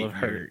 100 people have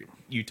heard.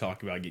 You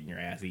talk about getting your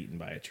ass eaten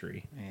by a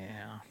tree.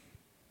 Yeah.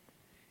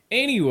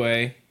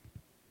 Anyway.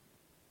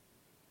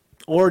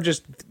 Or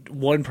just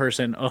one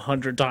person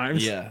 100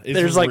 times. Yeah.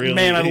 There's like, really,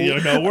 man,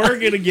 we're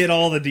going to get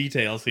all the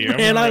details here.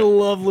 Man, I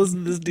love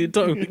listening to this dude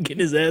talk about getting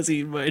his ass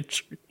eaten by a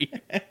tree.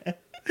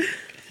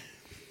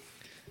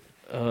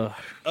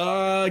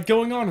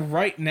 Going on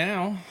right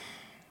now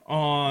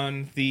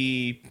on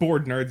the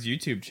Bored Nerds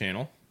YouTube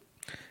channel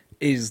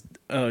is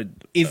an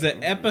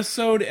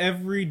episode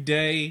every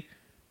day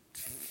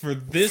for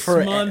this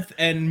month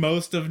and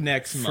most of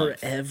next month.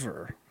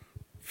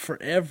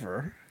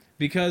 Forever.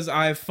 Because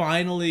I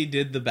finally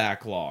did the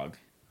backlog.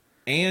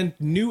 And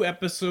new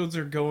episodes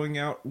are going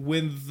out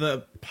when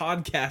the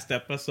podcast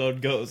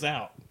episode goes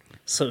out.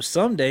 So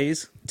some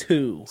days,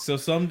 2.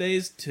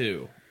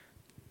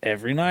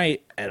 Every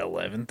night at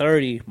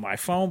 11:30, my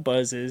phone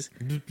buzzes,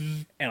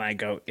 and I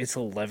go, it's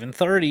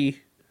 11:30.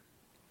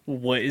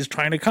 What is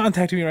trying to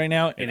contact me right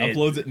now? And it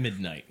uploads at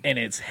midnight. And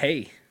it's,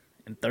 hey,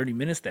 in 30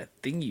 minutes, that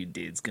thing you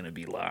did's going to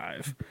be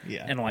live.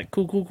 Yeah. And I'm like,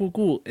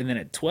 cool. And then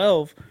at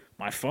 12...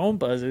 my phone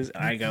buzzes,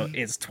 and I go,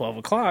 it's 12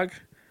 o'clock.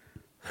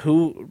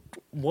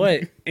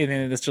 What? And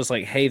then it's just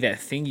like, hey, that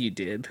thing you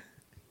did,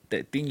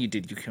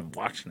 you can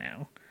watch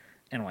now.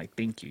 And I'm like,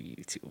 thank you,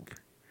 YouTube.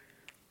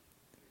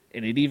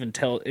 And it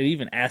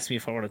even asked me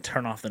if I want to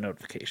turn off the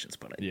notifications,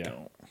 but I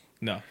don't.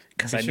 No.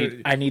 Because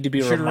I need to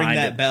be reminded. Ring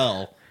that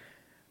bell.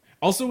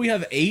 Also, we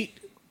have 8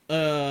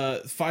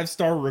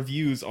 5-star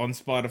reviews on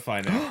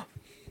Spotify now.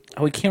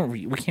 Oh, we can't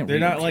read. They're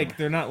not like.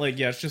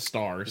 Yeah, it's just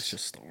stars. It's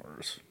just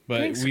stars. But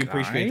thanks, we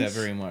appreciate guys.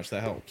 that very much.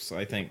 That helps,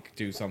 I think,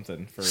 do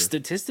something for.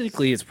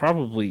 Statistically, it's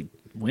probably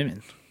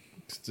women.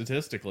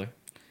 Statistically,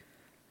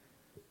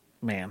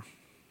 man.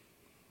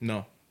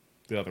 No,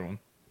 the other one.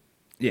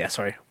 Yeah,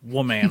 sorry,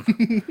 woman.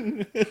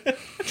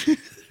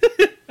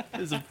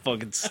 It's a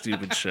fucking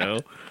stupid show.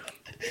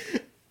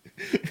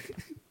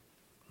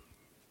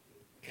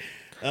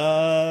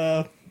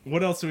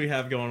 What else do we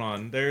have going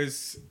on?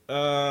 There's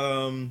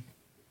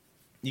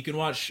you can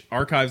watch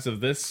archives of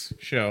this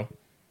show,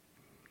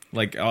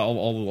 like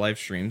all the live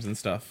streams and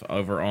stuff,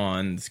 over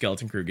on the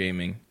Skeleton Crew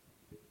Gaming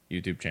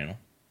YouTube channel.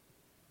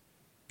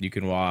 You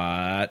can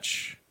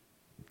watch.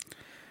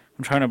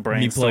 I'm trying to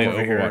brainstorm. Me play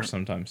over Overwatch here.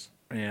 sometimes.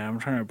 Yeah, I'm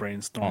trying to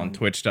brainstorm on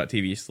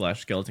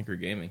twitch.tv/Skeleton Crew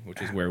Gaming, which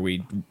is where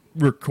we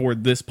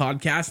record this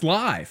podcast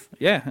live.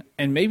 Yeah,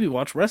 and maybe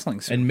watch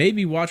wrestling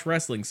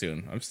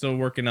soon. I'm still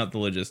working out the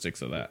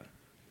logistics of that.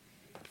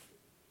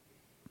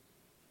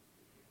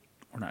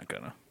 We're not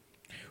gonna.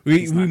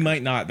 We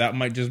might not. That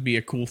might just be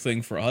a cool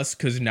thing for us,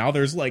 because now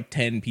there's like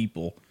 10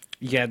 people.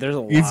 Yeah, there's a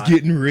lot. It's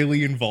getting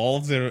really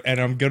involved, and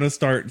I'm gonna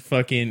start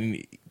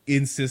fucking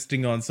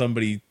insisting on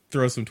somebody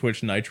throw some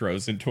Twitch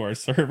nitros into our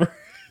server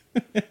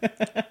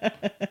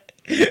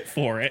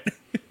for it,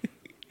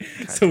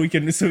 so we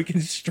can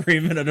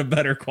stream it at a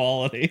better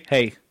quality.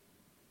 Hey,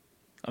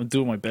 I'm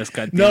doing my best.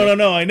 God.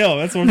 No. I know.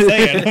 That's what I'm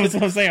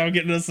saying. I'm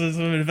getting us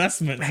some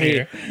investment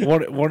here.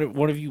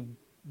 One of you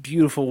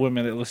beautiful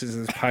women that listen to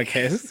this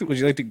podcast, would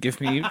you like to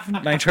give me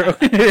nitro?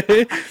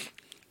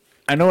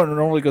 I know it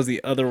normally goes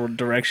the other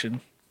direction.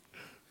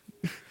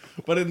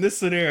 But in this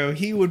scenario,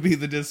 he would be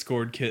the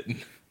Discord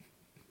kitten.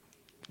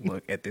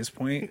 Look, at this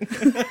point,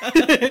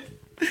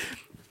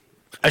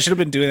 I should have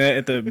been doing that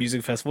at the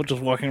music festival,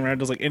 just walking around,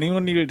 just like,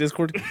 anyone need a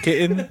Discord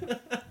kitten?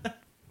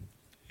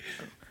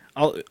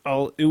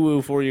 I'll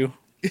ooh for you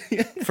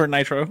for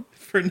nitro.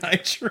 For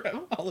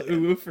nitro, I'll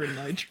ooh for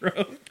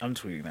nitro. I'm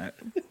tweeting that.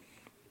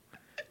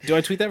 Do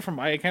I tweet that from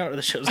my account or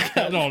the show's account?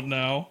 I don't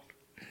know.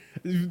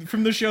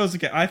 From the show's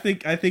account, I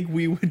think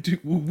we would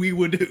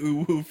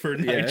ooh for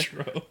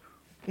nitro.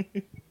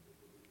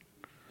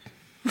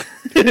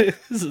 This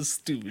is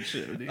stupid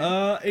shit, dude.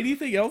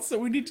 Anything else that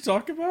we need to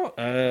talk about?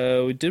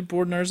 We did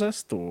Board Nerds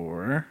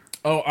Store.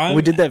 Oh,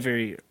 we did that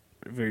very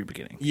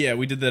beginning. Yeah,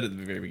 we did that at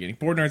the very beginning.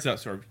 Board Nerds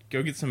Store.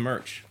 Go get some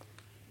merch.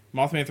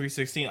 Mothman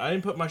 316. I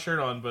didn't put my shirt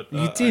on, but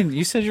you didn't.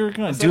 You said you were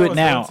going to do it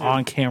now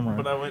on camera.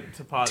 But I went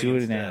to potty Do it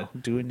instead. now.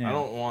 Do it now. I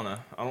don't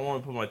wanna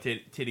put my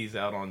titties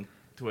out on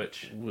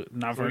Twitch.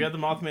 Not for... We got the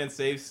Mothman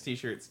Saves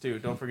t-shirts too.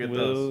 Don't forget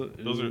those.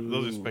 Those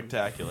are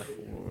spectacular.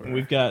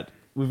 We've got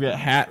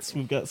hats.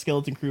 We've got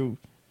Skeleton Crew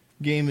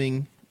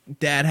Gaming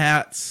dad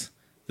hats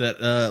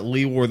that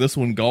Lee wore this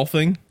one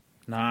golfing.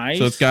 Nice.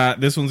 So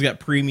this one's got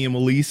premium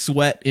Lee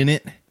sweat in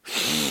it.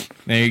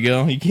 There you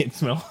go. You can't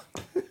smell.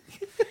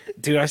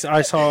 Dude, I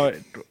saw,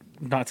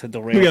 not to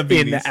derail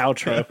in the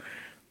outro,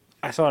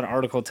 I saw an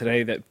article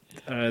today that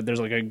there's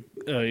like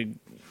a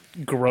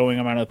growing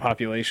amount of the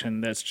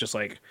population that's just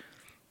like,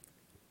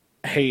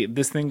 hey,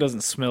 this thing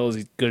doesn't smell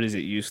as good as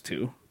it used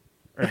to.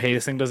 Or, hey,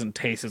 this thing doesn't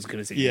taste as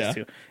good as it used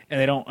to. And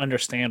they don't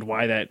understand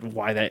why that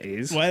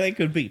is. Why that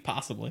could be,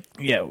 possibly.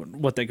 Yeah,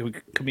 what that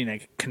could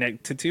be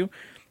connected to.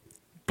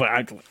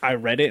 But I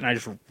read it and I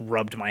just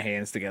rubbed my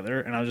hands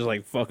together and I was just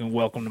like, fucking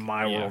welcome to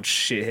my world,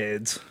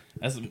 shitheads.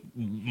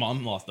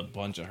 Mom lost a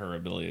bunch of her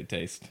ability to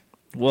taste.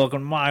 Welcome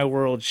to my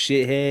world,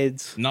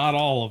 shitheads. Not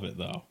all of it,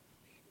 though.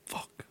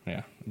 Fuck.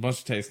 Yeah, a bunch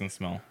of taste and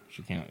smell.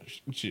 She can't.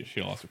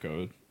 She lost her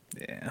code.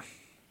 Yeah.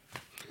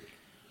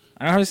 I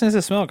don't know how to sense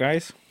the smell,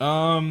 guys.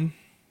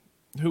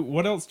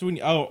 What else do we...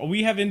 Oh,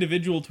 we have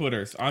individual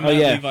Twitters. I'm at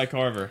Levi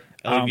Carver.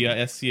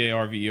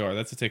 LeviScarver.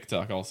 That's a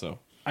TikTok also.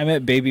 I'm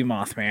at Baby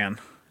Mothman.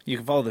 You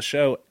can follow the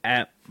show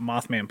at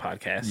Mothman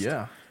Podcast.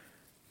 Yeah.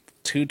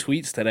 2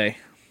 tweets today.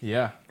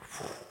 Yeah.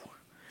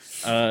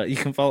 You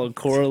can follow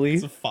Coralie.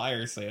 It's a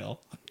fire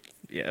sale.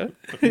 Yeah.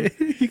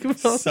 You can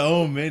follow...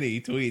 So many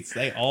tweets.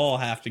 They all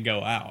have to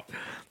go out.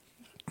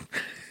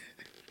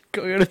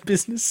 Going out of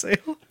business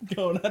sale.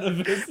 Going out of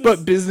business.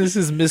 But business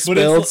is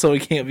misspelled, so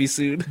it can't be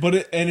sued.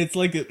 It's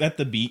like at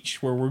the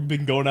beach where we've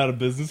been going out of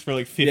business for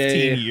like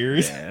 15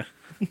 years. Yeah.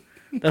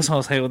 That's what I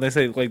was saying when they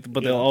say like,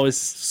 but they'll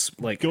always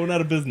like going out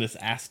of business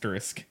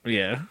asterisk.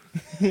 Yeah.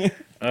 You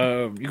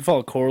can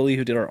follow Coralie,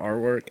 who did our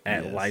artwork,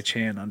 at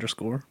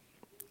Lychan_.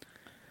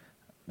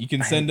 You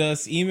can send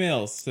us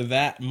emails to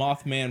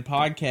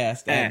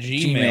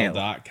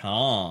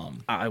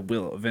thatmothmanpodcast@gmail.com. I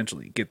will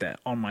eventually get that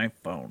on my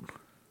phone.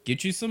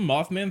 Get you some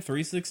Mothman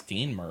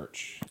 316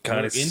 merch.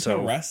 God, we're it's into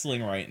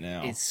wrestling right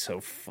now. It's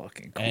so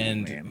fucking cool,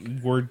 and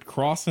man. We're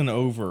crossing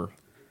over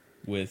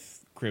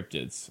with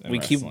cryptids and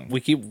wrestling. We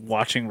keep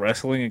watching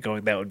wrestling and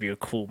going, that would be a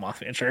cool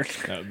Mothman shirt.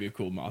 That would be a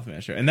cool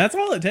Mothman shirt. And that's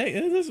all it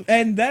takes.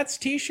 And that's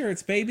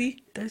t-shirts,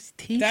 baby. That's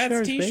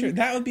t-shirts, baby.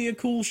 That would be a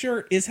cool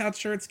shirt, is how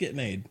shirts get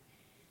made.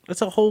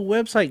 That's a whole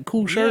website,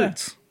 cool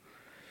shirts.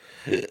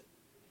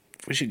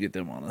 We should get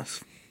them on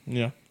us.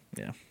 Yeah.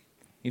 Yeah.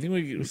 You think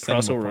we could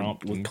cross over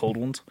with cold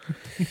ones?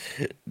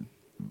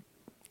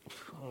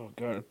 Oh,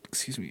 God.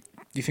 Excuse me.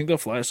 Do you think they'll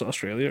fly us to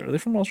Australia? Are they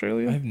from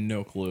Australia? I have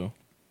no clue.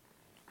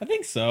 I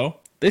think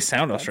so. They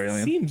sound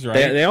Australian. Seems right.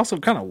 They also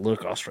kind of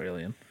look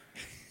Australian.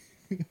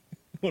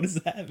 What does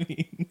that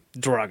mean?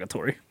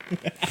 Derogatory.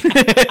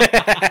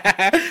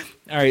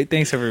 All right.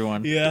 Thanks,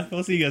 everyone. Yeah.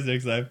 We'll see you guys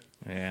next time.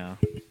 Yeah.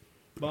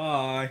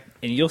 Bye.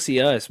 And you'll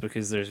see us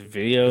because there's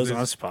videos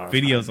on Spotify.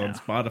 Videos on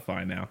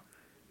Spotify now.